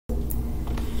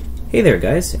Hey there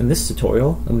guys, in this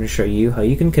tutorial I'm going to show you how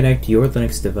you can connect your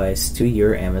Linux device to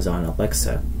your Amazon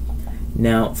Alexa.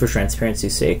 Now for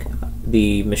transparency's sake,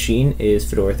 the machine is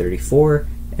Fedora 34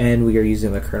 and we are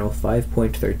using the kernel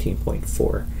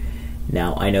 5.13.4.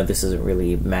 Now I know this doesn't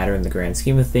really matter in the grand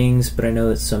scheme of things, but I know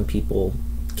that some people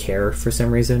care for some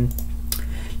reason.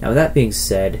 Now with that being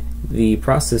said, the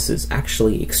process is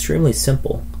actually extremely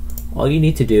simple. All you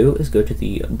need to do is go to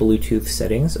the Bluetooth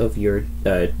settings of your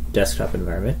desktop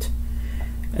environment,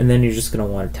 and then you're just going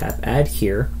to want to tap Add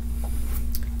here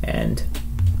and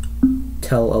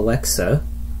tell Alexa,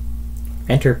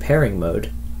 enter pairing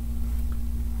mode.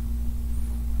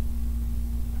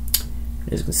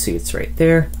 As you can see, it's right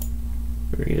there.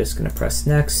 We're just going to press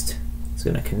Next. It's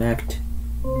going to connect.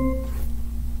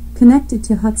 Connected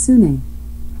to Hatsune.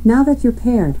 Now that you're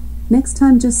paired, next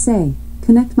time just say,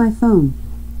 connect my phone.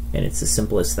 And it's as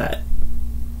simple as that.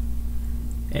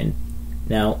 And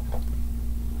now,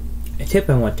 a tip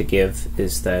I want to give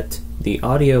is that the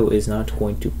audio is not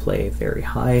going to play very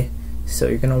high, so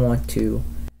you're going to want to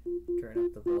turn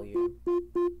up the volume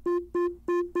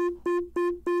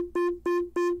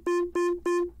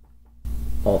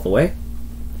all the way,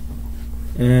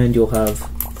 and you'll have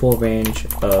full range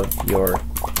of your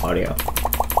audio.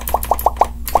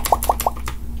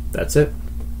 That's it.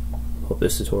 Hope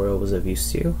this tutorial was of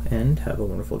use to you, and have a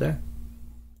wonderful day.